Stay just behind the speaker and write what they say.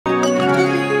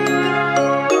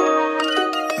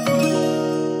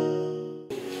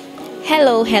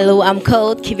Hello, I'm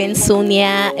called Kiven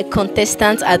Sonia, a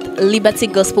contestant at Liberty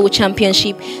Gospel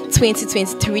Championship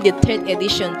 2023, the third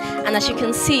edition. And as you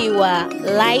can see, we are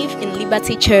live in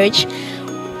Liberty Church.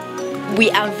 We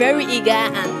are very eager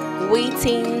and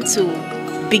waiting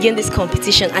to begin this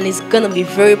competition, and it's gonna be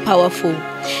very powerful.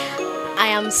 I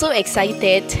am so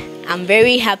excited. I'm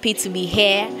very happy to be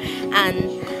here,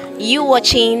 and you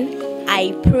watching,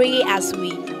 I pray as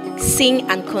we sing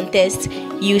and contest,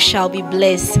 you shall be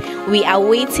blessed. We are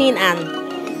waiting and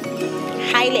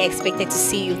highly expected to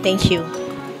see you. Thank you.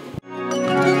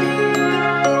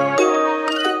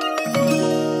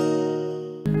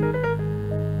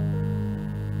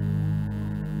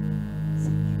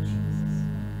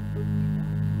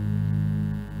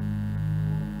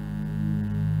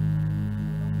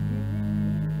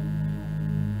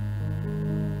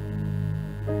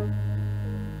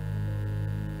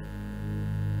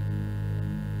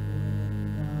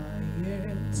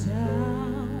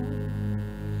 Down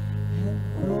and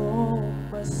though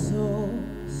my soul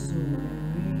so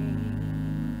weary,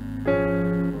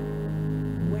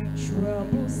 when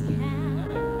troubles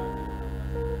come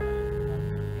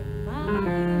and my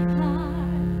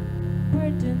heart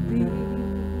burdened be,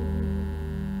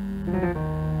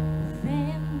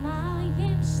 then I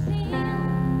am still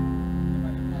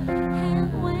and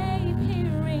wait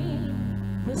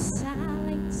the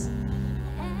silence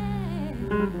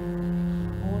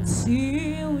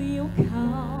until you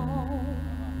come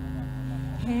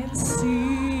and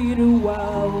sit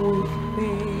with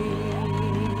me.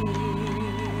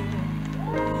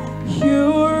 You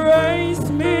raise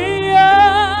me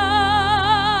up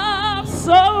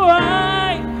so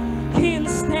I can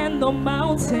stand on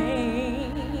mountains.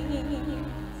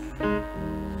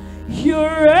 You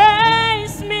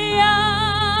raise me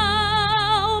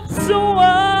up so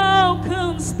I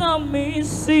can stop me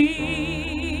see.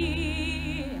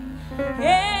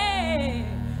 Hey,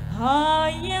 I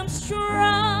am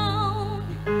strong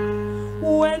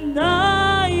when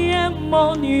I am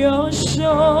on your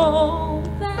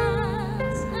shoulders.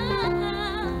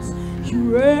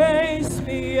 You raise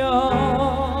me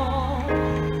up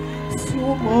to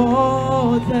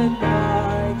more than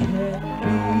I can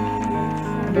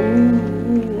be.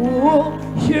 Ooh,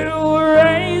 you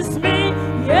raise me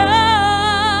up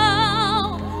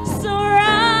so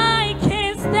I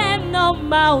can stand on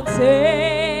mountains.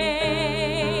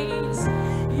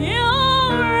 You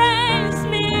raise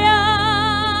me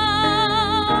up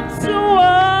so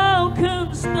I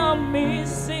can stop me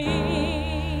sings.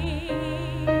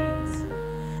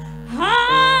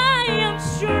 I am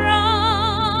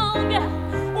strong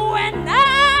when I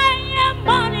am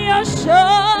on your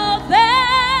shoulders.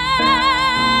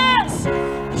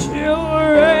 You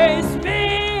raise me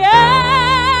up.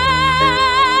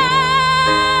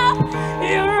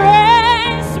 You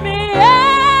raise me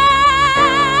up.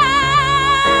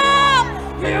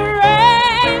 You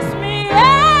raise me up.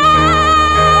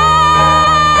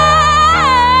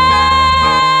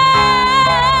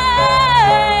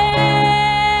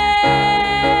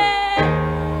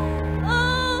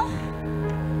 Oh,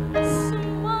 it's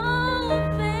more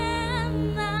than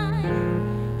I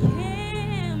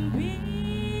can be.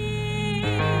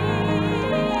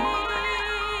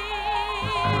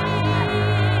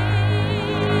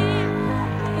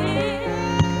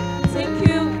 Thank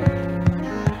you.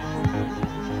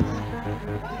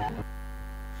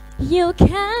 You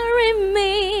carry me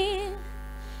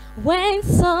when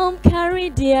some carry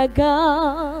their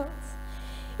gods.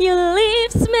 You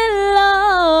lift me,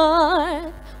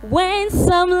 Lord, when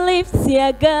some lift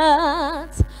their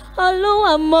gods.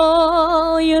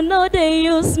 Oluwamo, you know they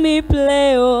use me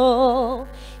play. Oh,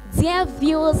 dear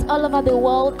viewers all over the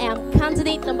world, I am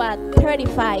candidate number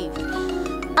 35.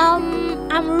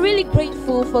 I'm really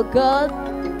grateful for God,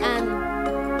 and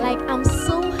like I'm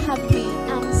so happy,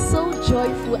 I'm so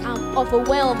joyful, I'm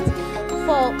overwhelmed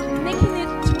for making it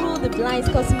through the blinds,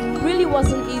 because it really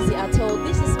wasn't easy at all.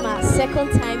 This is my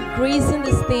second time gracing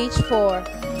the stage for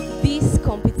this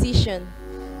competition,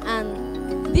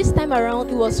 and this time around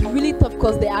it was really tough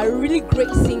because there are really great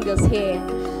singers here.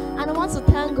 And I want to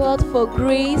thank God for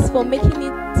grace, for making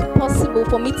it possible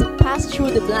for me to pass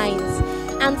through the blinds.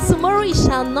 And tomorrow it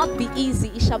shall not be easy,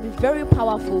 it shall be very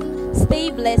powerful.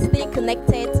 Stay blessed, stay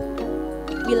connected.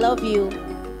 We love you.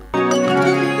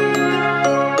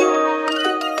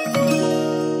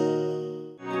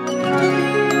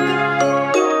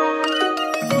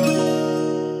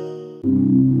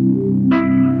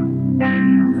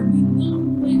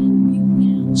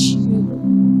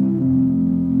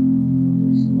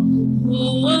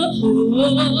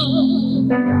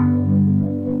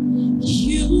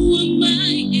 You are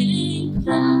my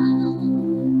anchor.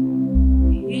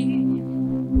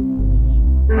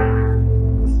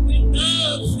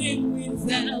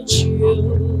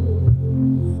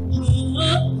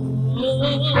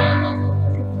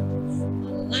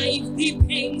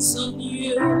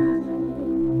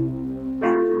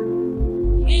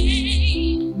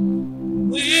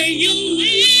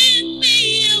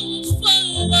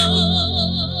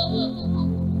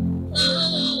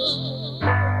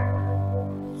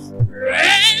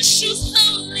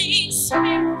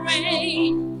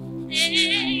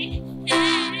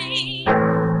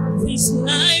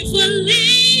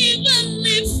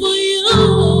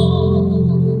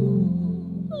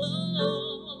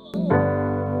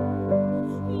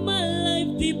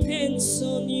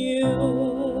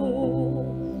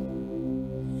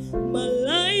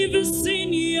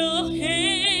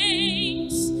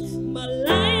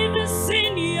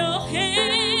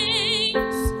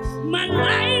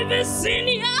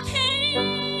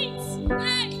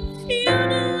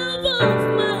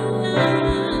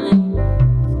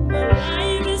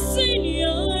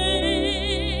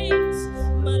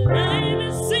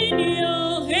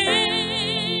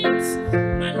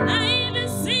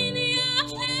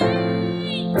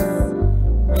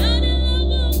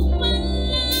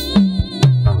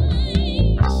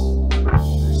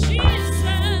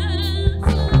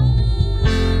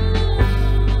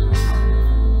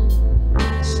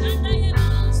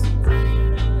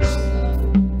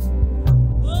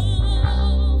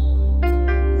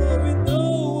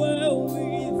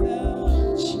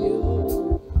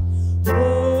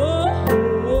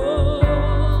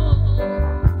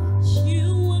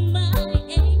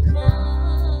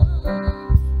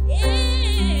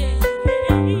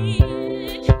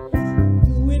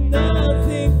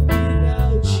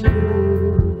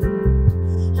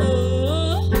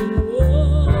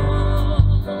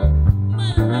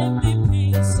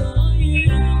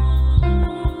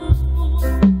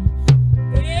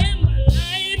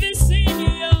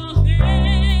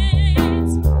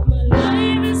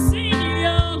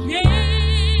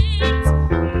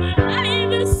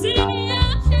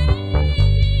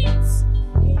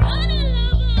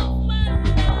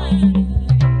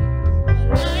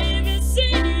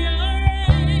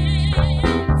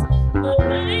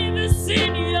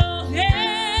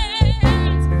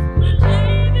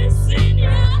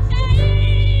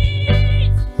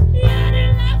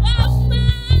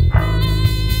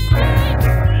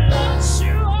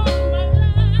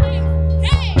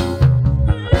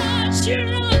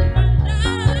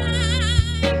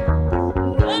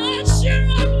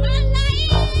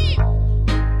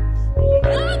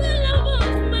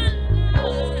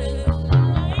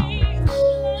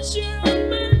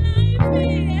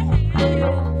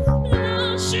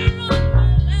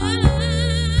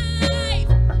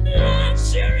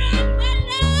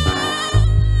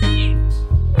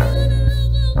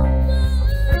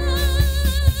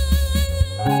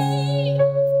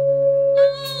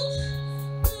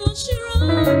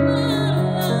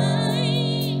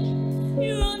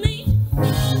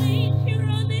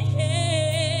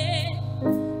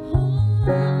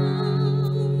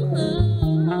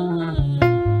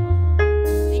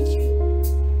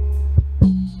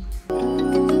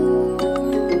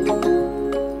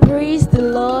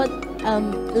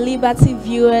 Liberty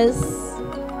viewers,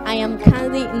 I am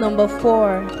candidate number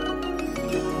 4.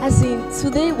 As in,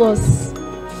 today was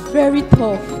very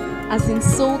tough, as in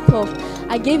so tough.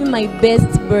 I gave him my best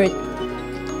bird.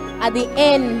 At the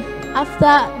end,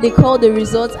 after they called the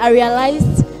results, I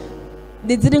realized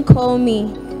they didn't call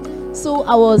me. So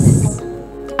I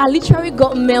literally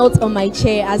got melt on my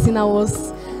chair, as in I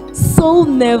was so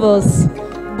nervous.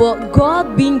 But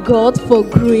God being God for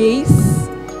grace,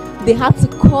 they had to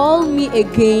call me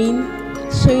again,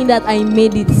 showing that I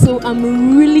made it. So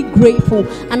I'm really grateful,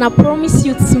 and I promise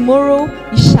you tomorrow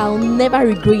you shall never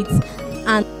regret.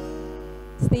 And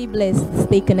stay blessed,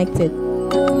 stay connected.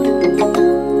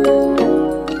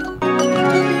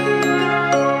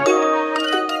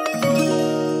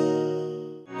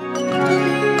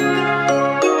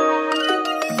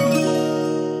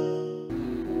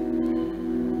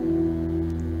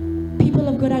 People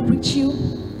of God, I greet you.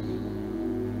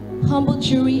 Humble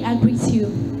jury, I greet you.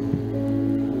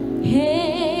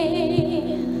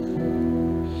 Hey,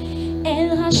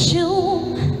 El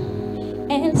Hachum,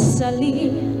 El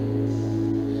Sali,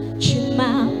 tu ne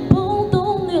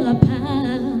m'abandonneras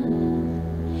pas.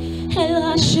 El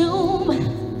Hachum,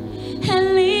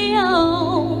 El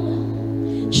Lion,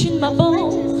 tu ne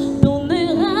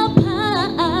m'abandonneras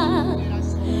pas.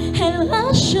 El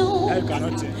Hachum,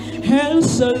 El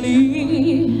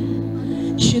Sali,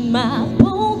 tu ne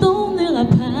m'abandonneras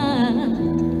pas.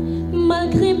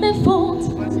 Malgré mes fautes,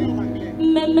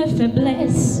 même mes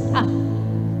faiblesses,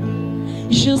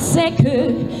 je sais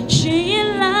que tu es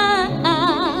là.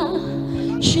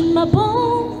 Tu ne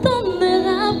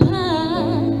m'abandonneras pas.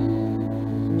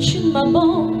 Tu ne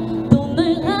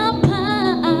m'abandonneras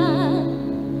pas.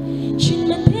 Tu ne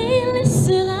me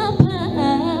délaisseras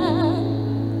pas.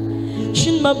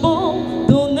 Tu ne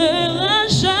m'abandonneras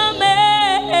jamais.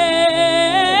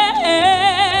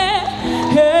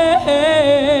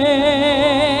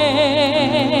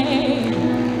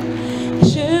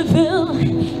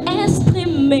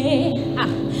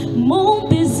 Mon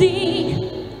désir,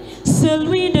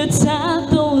 celui de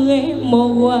t'adorer,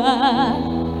 mon roi.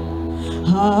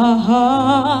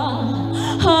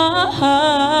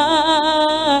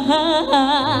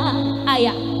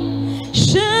 Aïe.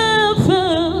 Je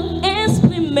veux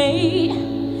exprimer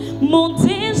mon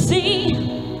désir,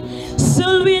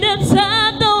 celui de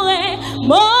t'adorer,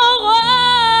 mon roi.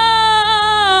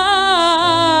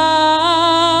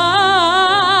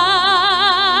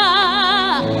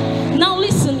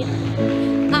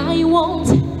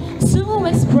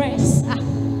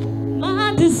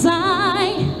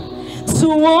 To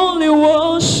only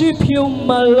worship you,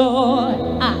 my Lord.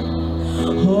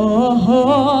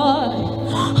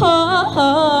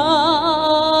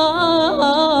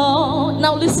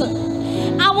 Now listen,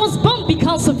 I was born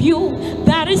because of you.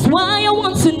 That is why I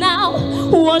want to now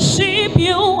worship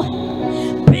you,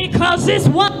 because it's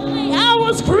what I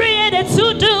was created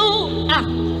to do,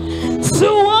 to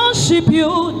worship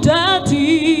you,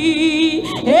 Daddy.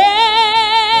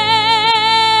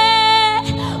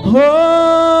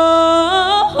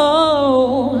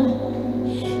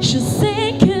 Je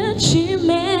sais que tu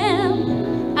m'aimes.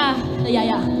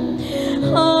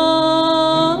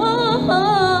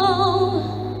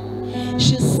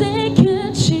 Je sais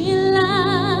que tu es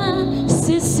là.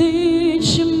 C'est si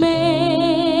tu m'aimes.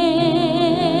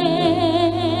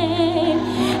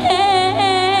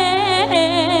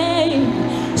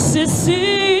 C'est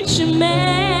si tu m'aimes.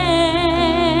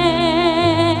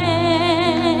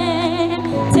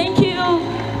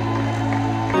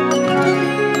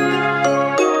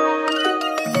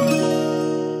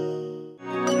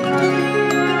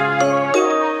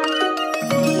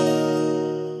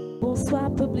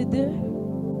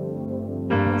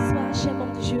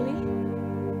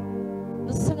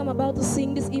 The song I'm about to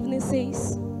sing this evening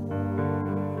says,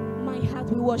 my heart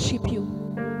will worship you.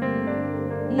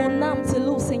 Mon âme te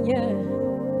loue, Seigneur.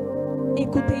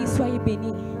 Écoutez, soyez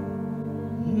bénis.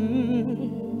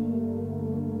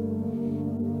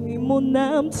 Et mon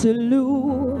âme te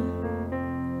loue.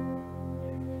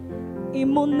 Et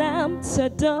mon âme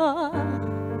t'adore.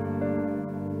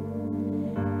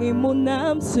 Et mon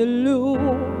âme te loue.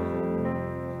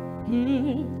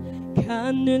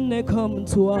 Car nul n'est comme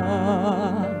toi.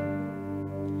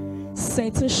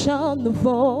 C'est un chant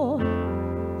nouveau,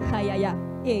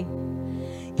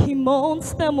 qui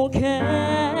monte dans mon cœur,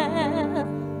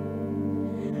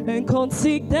 un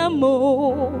cantique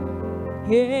d'amour,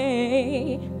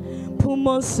 pour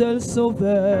mon seul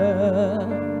sauveur.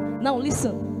 Now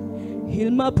listen,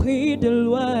 il m'a pris de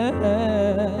loin,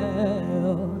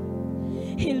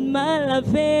 il m'a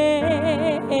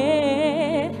lavé,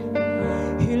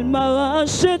 il m'a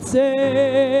racheté.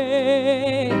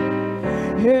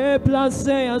 est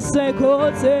placé à ses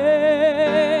côtés,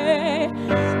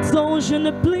 dont je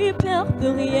ne plus peur de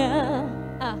rien.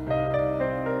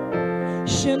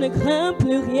 Je ne crains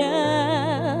plus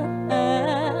rien,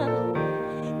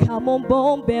 car mon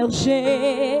bon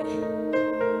berger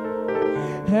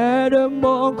est de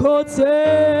mon côté.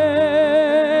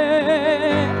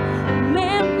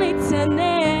 Même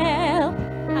l'Éternel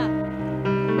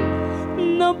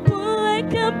ne pourrait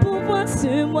qu'un pouvoir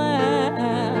sur moi.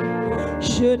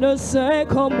 Je ne sais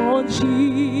comment dire,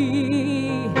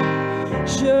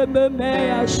 je me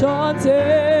mets à chanter.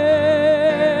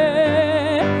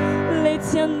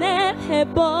 L'Éternel est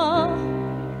bon,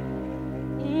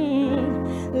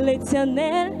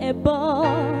 l'Éternel est bon,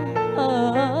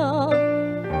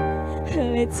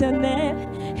 l'Éternel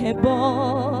est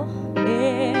bon,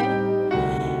 et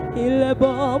il est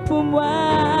bon pour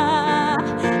moi.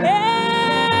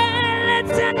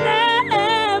 L'Éternel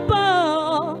est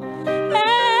bon,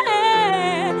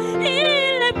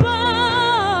 il est bon,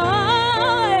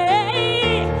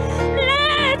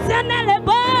 l'Éternel est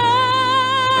bon.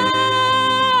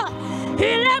 Il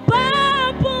est bon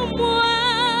pour moi.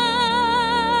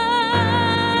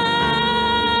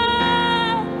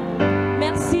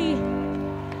 Merci.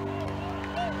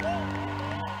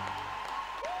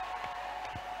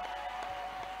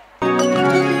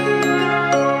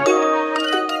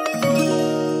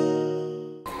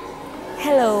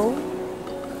 Hello,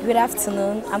 good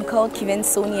afternoon. I'm called Kiven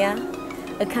Sonia,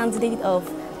 a candidate of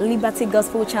Liberty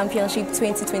Gospel Championship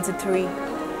 2023.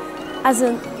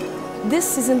 This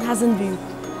season hasn't been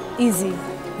easy,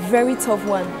 very tough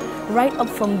one. Right up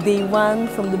from day one,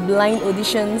 from the blind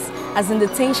auditions, the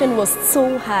tension was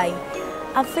so high.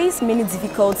 I faced many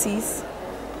difficulties,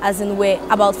 we're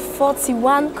about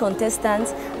 41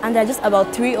 contestants and there are just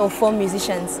about 3 or 4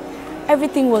 musicians.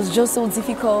 Everything was just so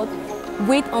difficult.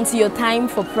 Wait until your time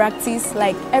for practice,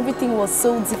 like everything was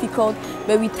so difficult,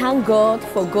 but we thank God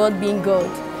for God being God.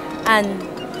 And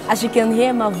as you can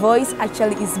hear, my voice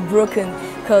actually is broken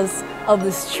because of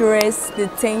the stress, the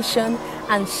tension,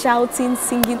 and shouting,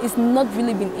 singing. It's not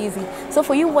really been easy. So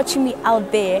for you watching me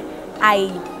out there, I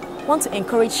want to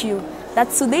encourage you that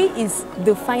today is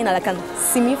the final, like a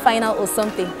semi-final or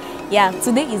something. Yeah,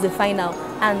 today is the final,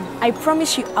 and I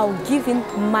promise you I'll give in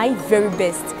my very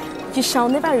best. You shall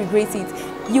never regret it.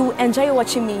 You will enjoy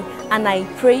watching me, and I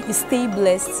pray you stay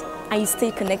blessed and you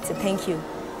stay connected. Thank you.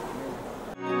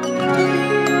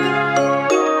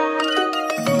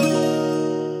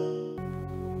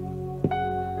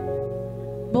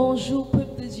 Bonjour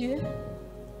peuple de Dieu.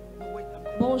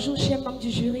 Bonjour chers membres du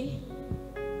jury.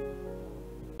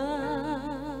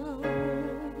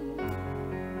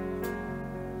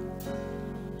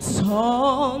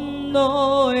 Ton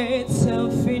nom est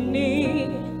infini,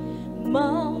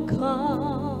 mon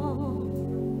grand.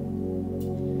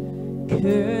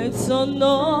 Que ton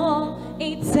nom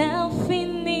est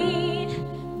infini,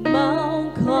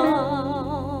 mon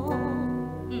grand.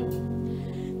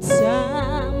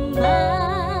 Ta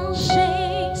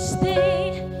majesté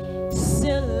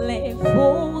s'élève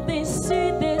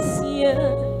au-dessus des cieux.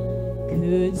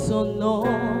 Que ton nom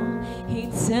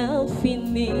est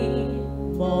infini,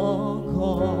 mon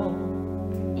grand.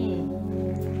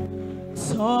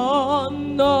 Ton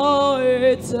nom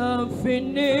est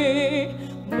infini,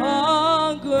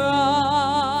 mon grand.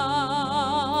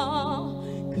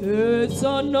 Que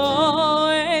ton nom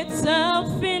est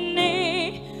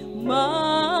infini,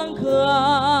 mon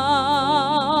grand.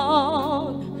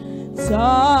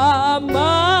 Ta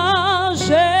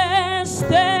majesté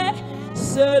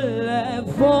se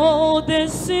lève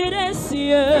au-dessus des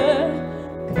cieux.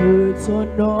 Que ton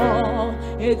nom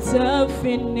est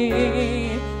infini,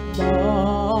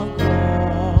 mon grand.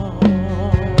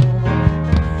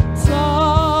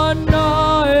 Ton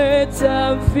nom est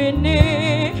infini,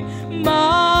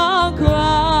 mon grand.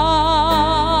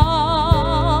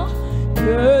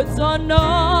 Que ton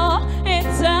nom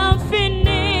est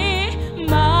infini,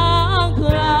 mon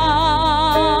grand.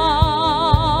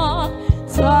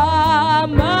 Ta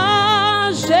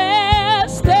majesté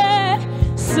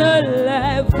se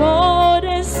lève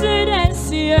au-dessus des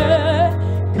cieux.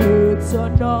 Que ton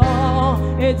nom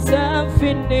est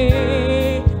infini,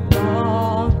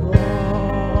 mon grand.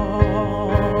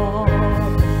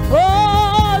 Oh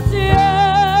Dieu,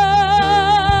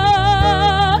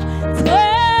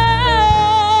 très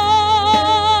haut.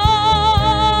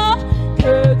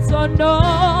 Que ton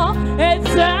nom est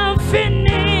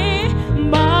infini,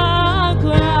 mon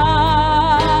grand.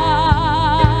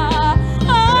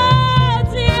 Oh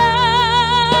Dieu,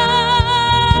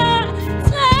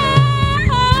 très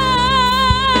haut.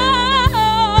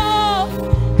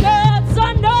 Que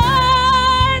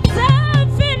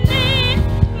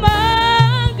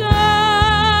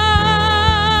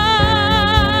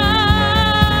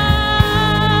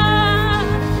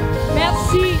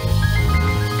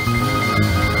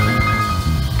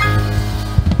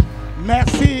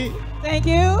Merci. Thank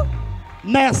you.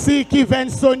 Merci Kiven,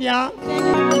 Sonia.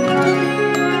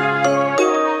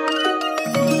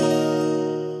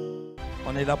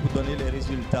 On est là pour donner les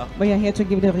résultats. We are here to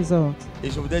give the result. Et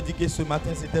je voudrais dire que ce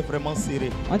matin, c'était vraiment serré.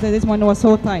 Until this morning was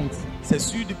so tight. C'est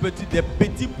sur des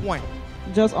petits points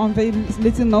Just on very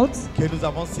little notes que nous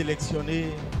avons sélectionné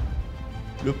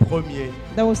le premier,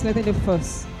 that was selected the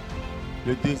first,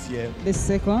 le deuxième the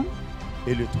second,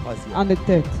 et le troisième. and the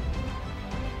third.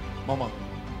 Maman,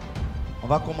 on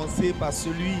va commencer par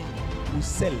celui ou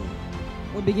celle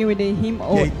We'll begin with the hymn qui a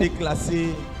or été classé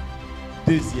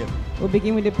deuxième. we'll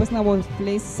begin with the person that was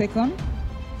placed second.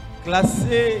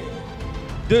 Classé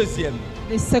deuxième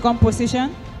The second position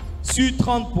sur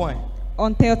 30 points.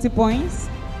 on 30 points.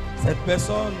 Cette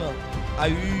personne a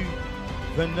eu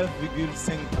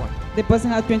 29,5 points. The person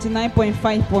had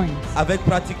 29.5 points. Avec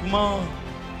pratiquement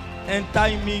un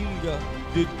timing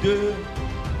de 2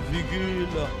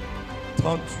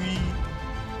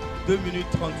 minutes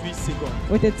 38 secondes.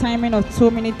 With a timing of 2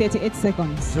 minutes 38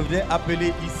 seconds. Je voudrais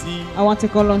appeler ici I want to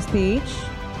call on stage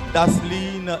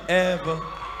Dasline Eve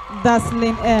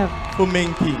Daslin F.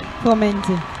 Fomenki.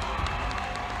 Commenting.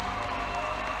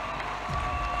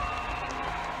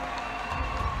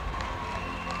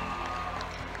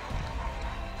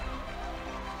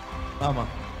 Maman.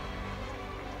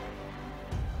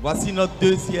 Voici notre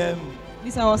deuxième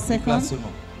This is our second.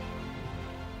 classement.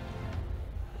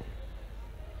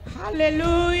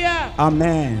 Hallelujah.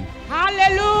 Amen.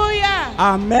 Hallelujah.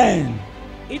 Amen.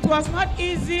 It was not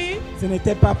easy, Ce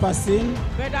n'était pas facile,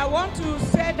 but I want to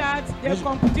say that the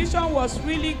competition was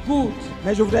really good.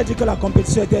 mais je voudrais dire que la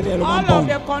compétition était réellement All of bonne.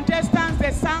 the contestants,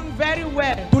 they sang very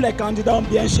well. Tous les candidats ont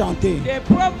bien chanté. The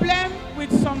problem with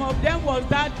some of them was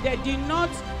that they did not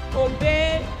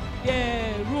obey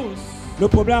the rules. Le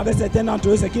problème avec certains d'entre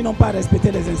eux, c'est qu'ils n'ont pas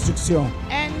respecté les instructions.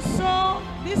 And so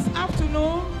this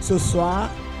afternoon, Ce soir,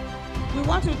 we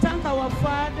want to thank our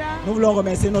Father nous voulons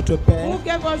remercier notre Père who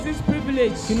gave us this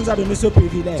privilege qui nous a donné ce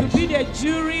privilège to be the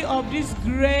jury of this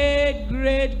great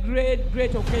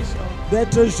occasion.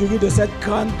 d'être jury de cette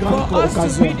grande For us to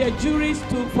occasion. be the juries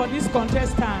for this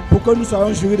contestant. Pour que nous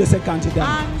soyons jury de ces candidats.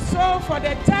 And so for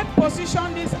the third position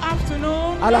this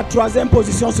afternoon, À la troisième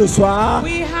position ce soir,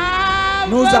 we have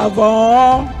nous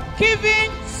avons Kiven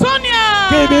Sonia.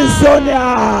 Kiven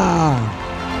Sonia.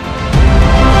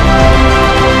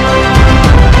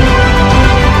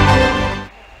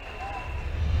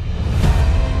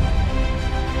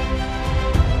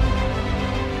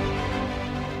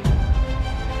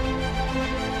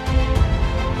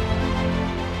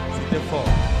 C'était fort.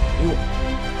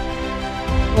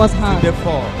 It was hard. C'était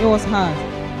fort. It was hard.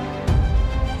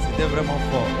 C'était vraiment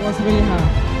fort. It was really hard.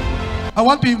 I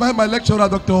want to invite my lecturer,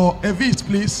 Dr. Evis,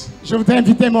 please. Je voudrais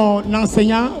inviter mon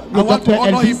enseignant, I le want to docteur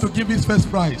honor him Elvis. to give his first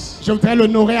prize. Je voudrais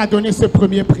l'honorer à donner ce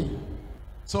premier prix.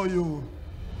 So you,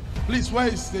 please, where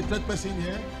is the third person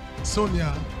here?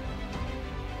 Sonia.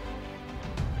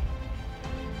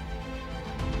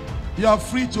 You are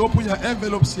free to open your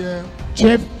envelopes here. Tu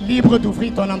es libre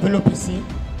d'ouvrir ton enveloppe ici.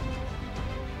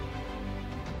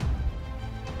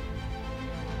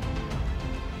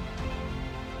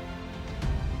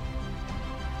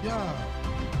 Yeah.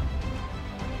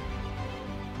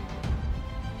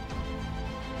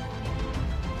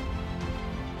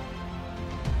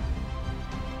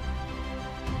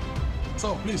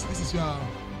 So please, this is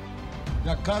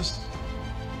your cash.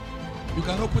 You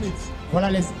can open it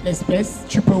Voilà l'espèce,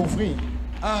 tu peux ouvrir.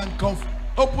 and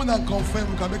open and confirm.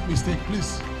 You can make mistake,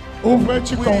 please. Ouvre,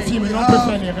 tu Oui, confirmes, oui, on peut ah.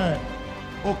 faire l'erreur.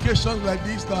 Occasions like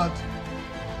this that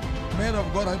men of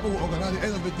God and people who organize at the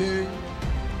end of the day,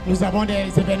 Nous avons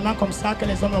des événements comme ça que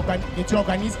les hommes et Dieu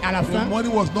organisent à la the fin. money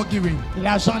was not given.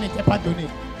 L'argent n'était pas donné.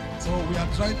 So we are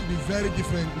trying to be very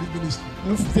different in this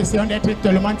ministry. Nous essayons d'être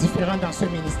tellement différents dans ce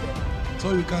ministère.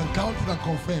 So you can count it and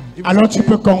confirm. If Alors it's tu okay,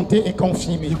 peux compter et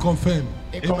confirmer. you confirm.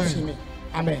 Et Amen. confirmer.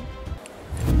 Amen.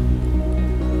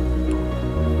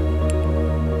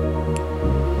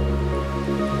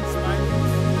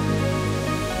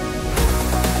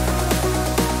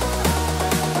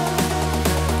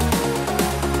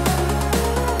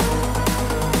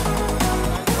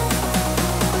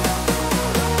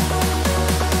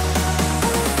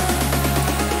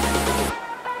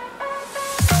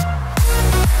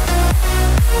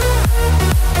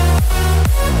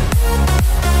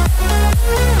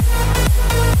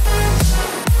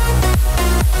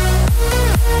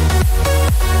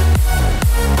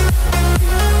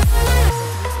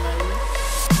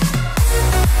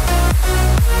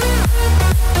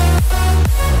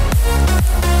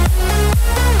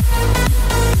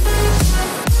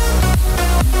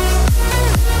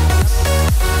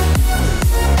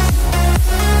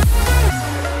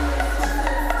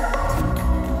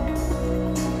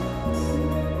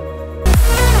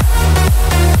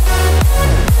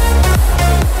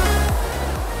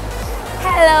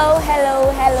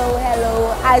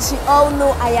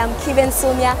 I am Kiven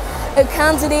Sonia, a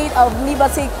candidate of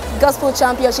Liberty Gospel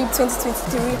Championship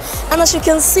 2023. And as you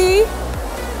can see,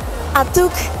 I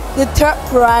took the third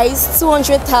prize,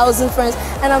 200,000 francs,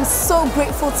 and I'm so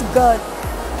grateful to God.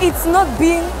 It's not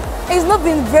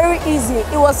been very easy.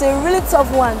 It was a really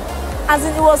tough one. As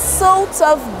in, it was so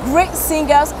tough, great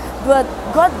singers, but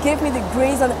God gave me the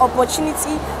grace and the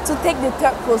opportunity to take the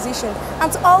third position.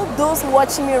 And to all those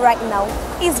watching me right now,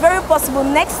 it's very possible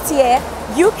next year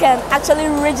you can actually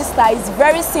register. It's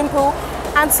very simple.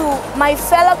 And to my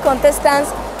fellow contestants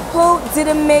who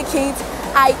didn't make it,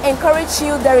 I encourage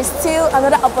you, there is still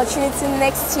another opportunity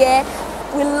next year.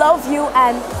 We love you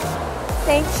and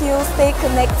thank you. Stay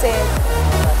connected.